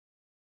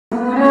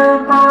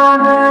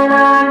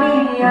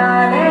पावलांनी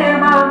आले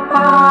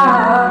बाप्पा,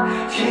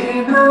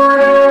 श्री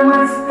गोरे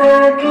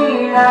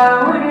मस्तकी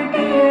लावून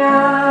टिळा.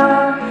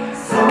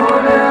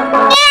 सोड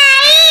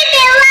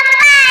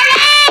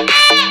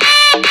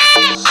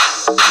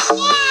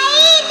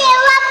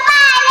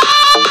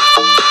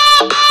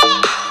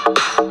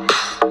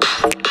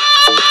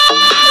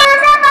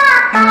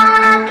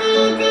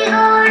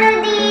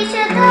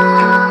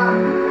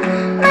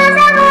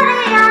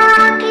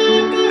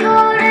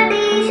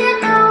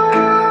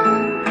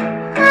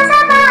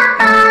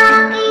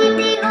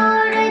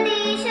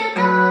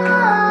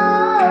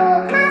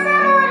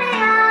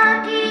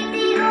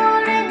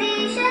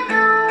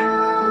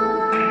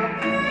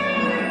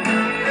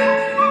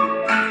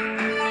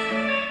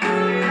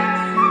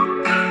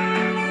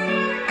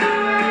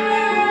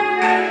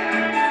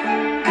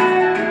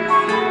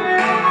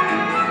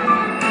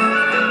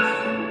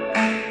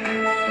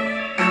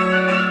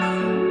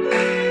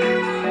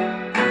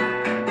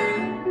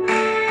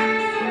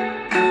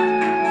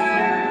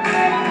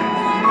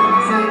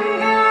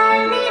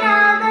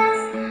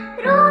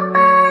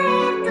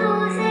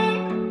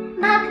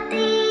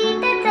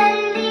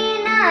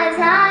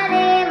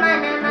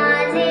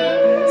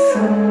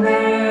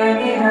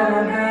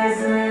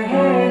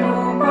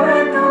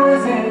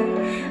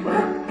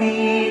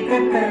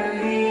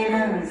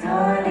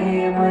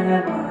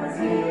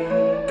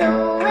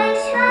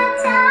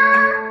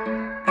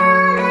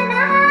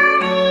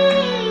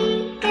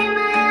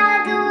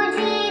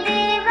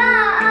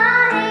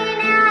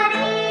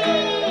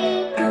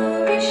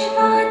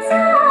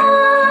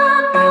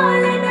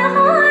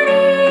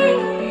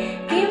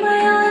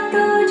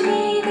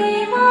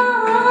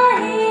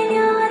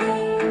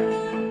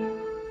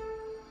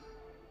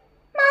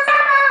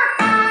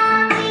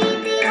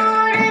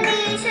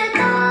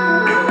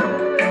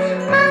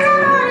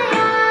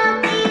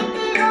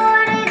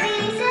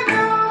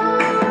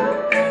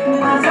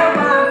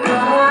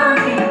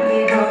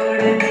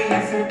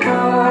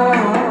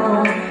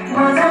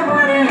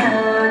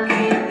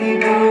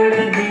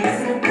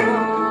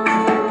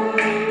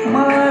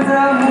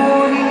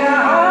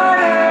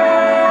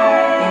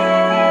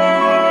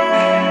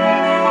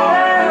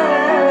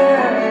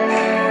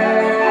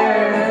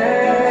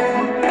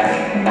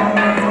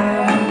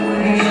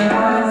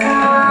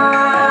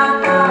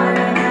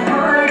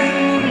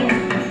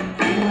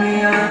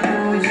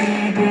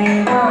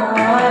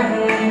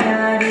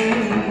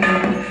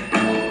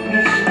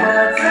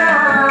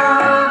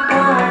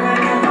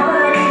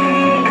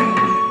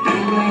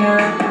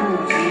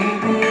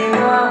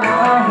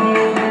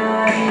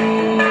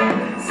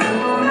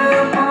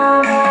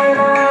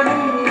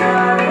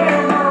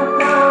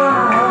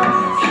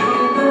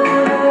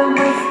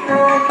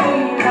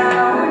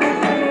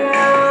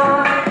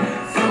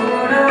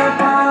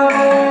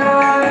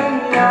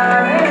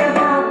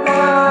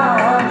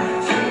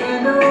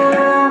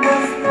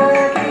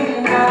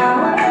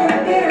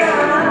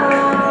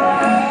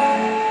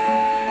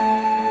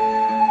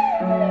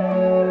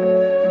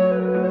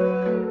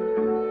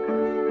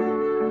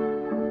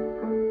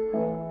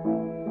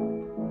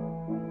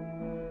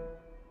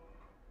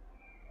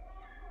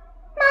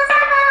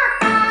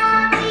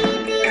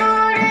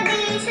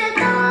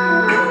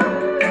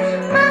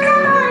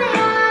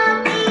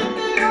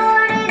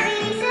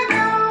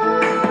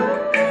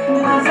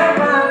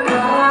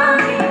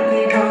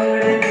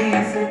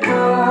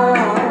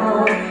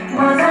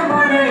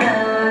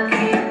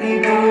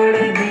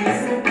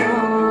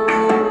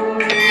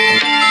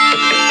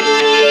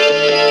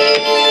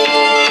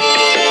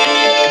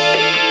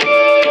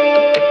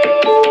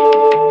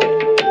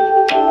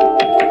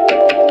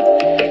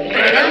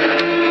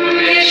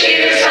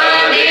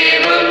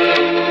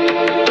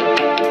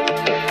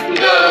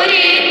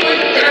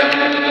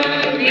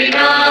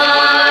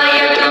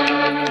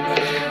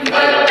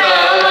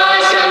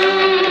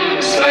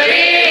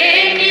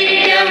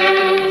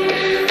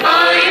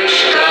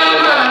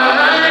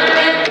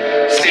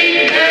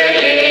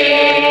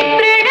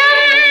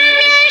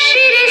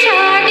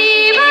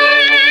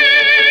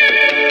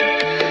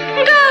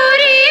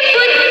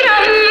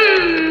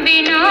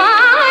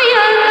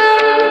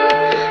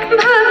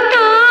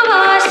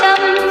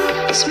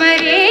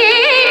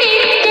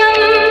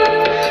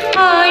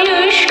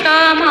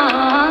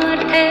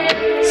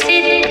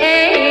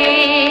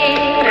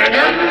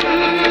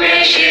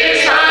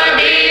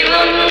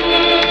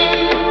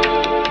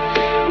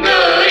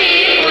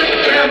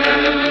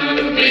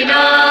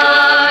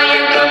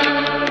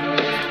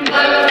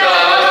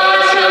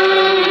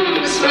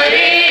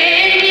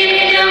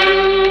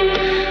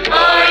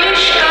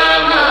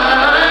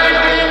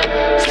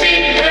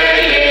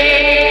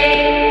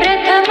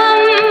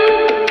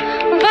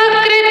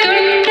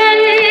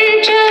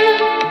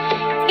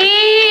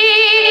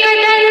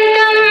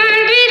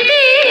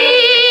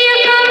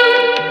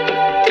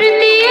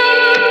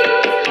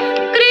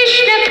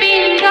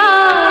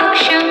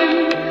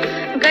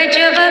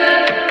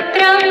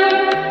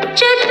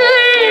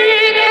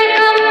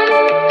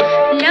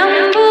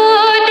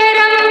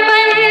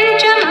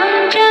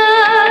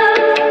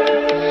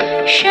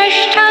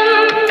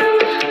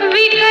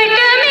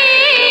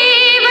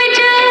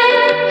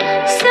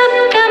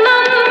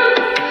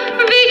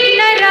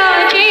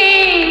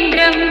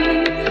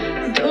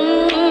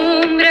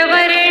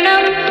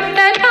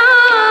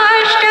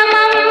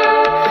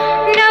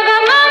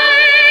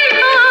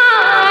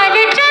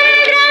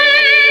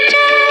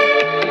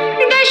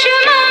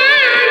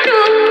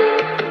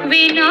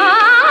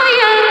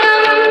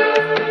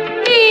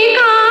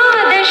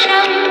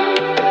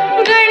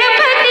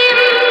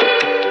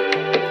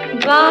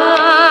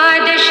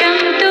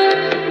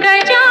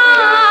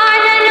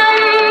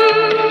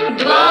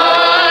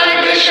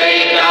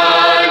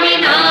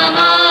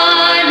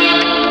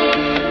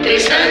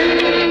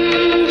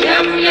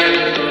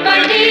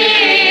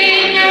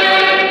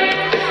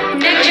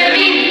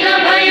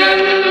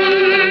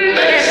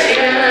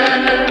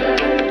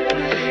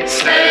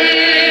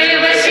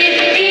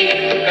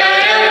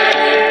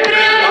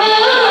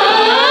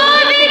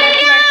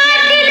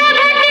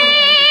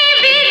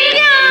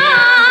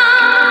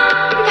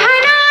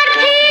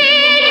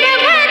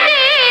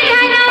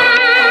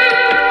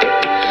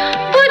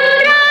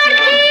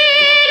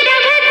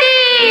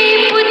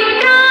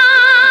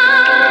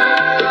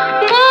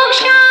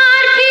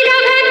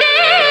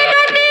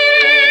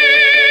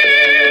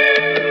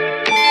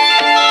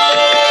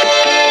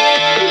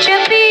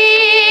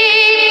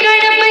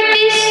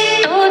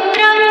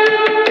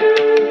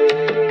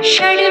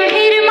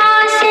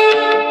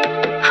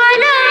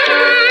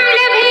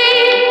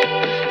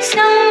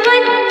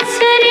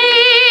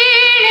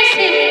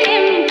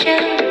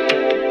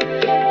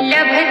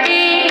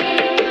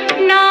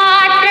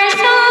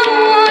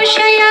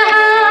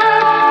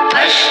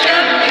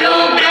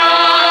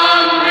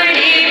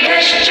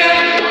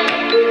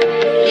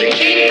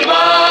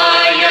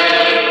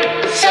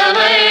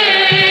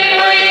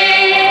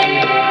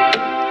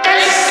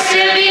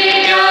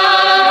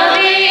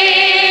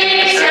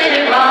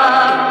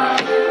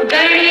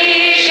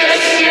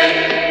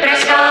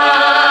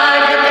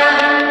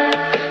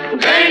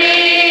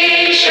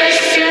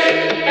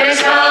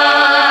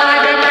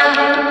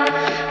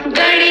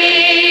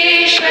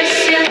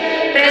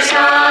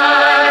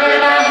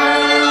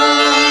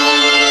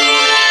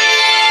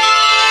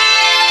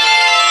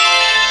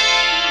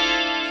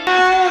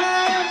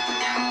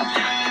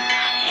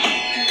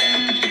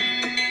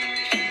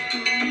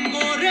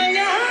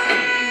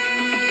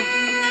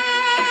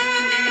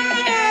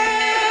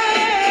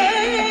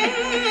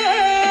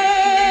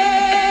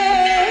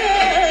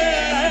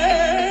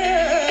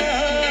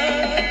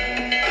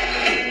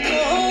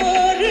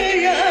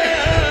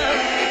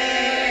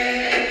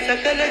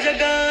सकल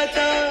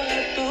जगाचा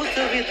तूच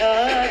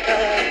विधाता,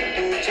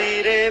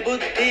 तुझी रे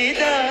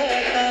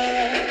बुद्धिदाता.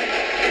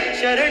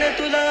 शरण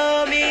तुला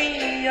मी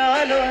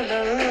आलो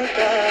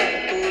अनंता,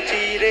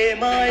 तुझी रे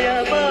माया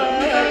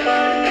बापा.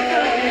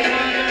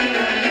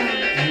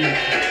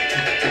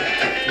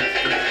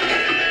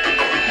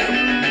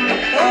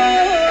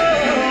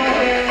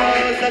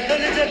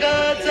 सकल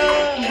जगाचा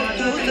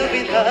तूच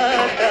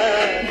विधाता,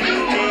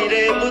 तुझी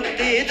रे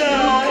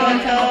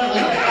बुद्धिदाता.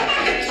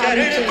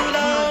 शरण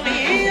तुला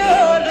मी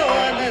आलो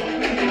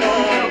अनंता,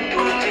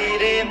 तुझी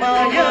रे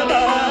माया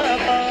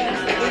बापा.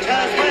 तुझ्या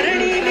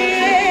स्मरणी मी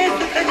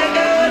सुख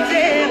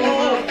जगाचे हो,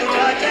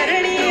 तुझ्या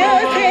चरणी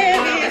असे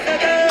मी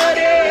सदा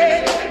रे.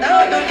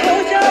 नाम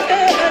घोषात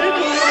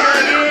हरपून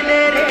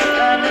गेले रे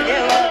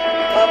देवा.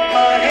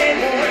 बाप्पा हे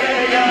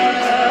मोरया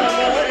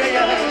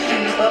मोरया,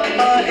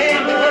 बाप्पा हे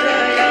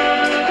मोरया.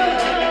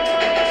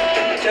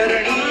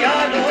 चरणी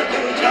आलो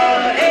तुझ्या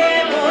हे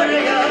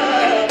मोरया,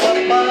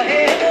 बाप्पा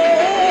हे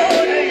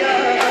मोरया.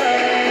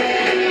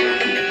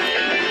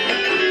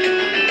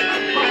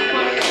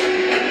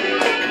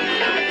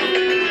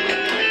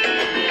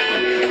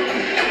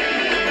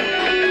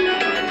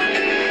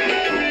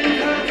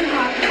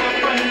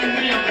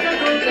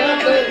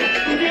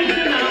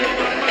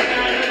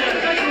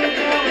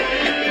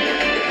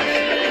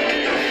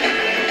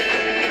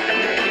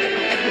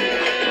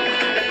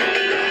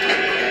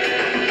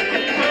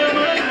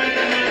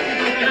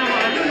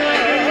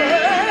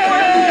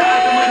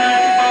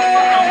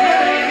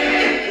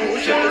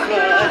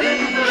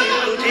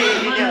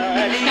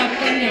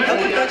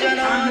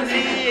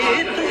 जनाची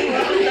तू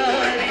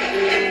अवतारी,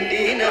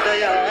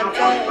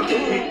 दीनदयांचा तू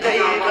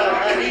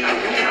कैवारी.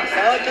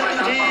 साथ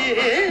तुझी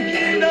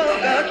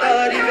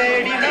लोकतारी,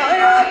 वेडी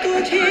माया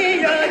तुझी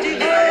या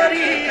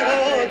जिवारी.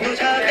 हो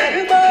तुझ्या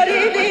दरबारी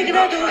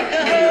विघ्न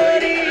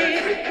दुःखहारी.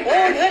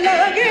 ओढ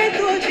लागे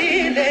तुझी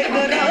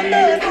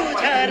लेकरांना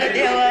तुझ्या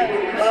देवा.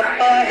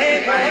 बाप्पा हे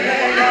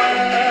मोरया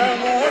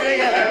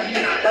मोरया,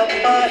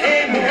 बाप्पा हे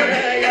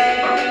मोरया.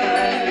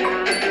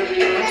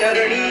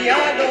 चरणी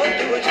आलो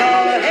तुझ्या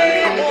हे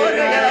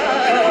मोरया,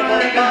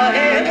 बाप्पा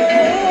हे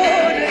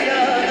मोरया.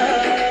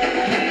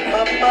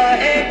 बाप्पा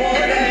हे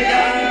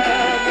मोरया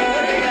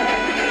मोरया,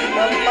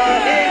 बाप्पा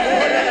हे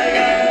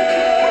मोरया.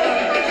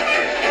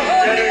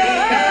 चरणी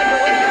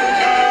आलो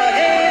तुझ्या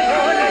हे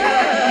मोरया,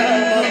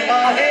 बाप्पा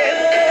हे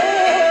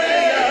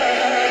मोरया.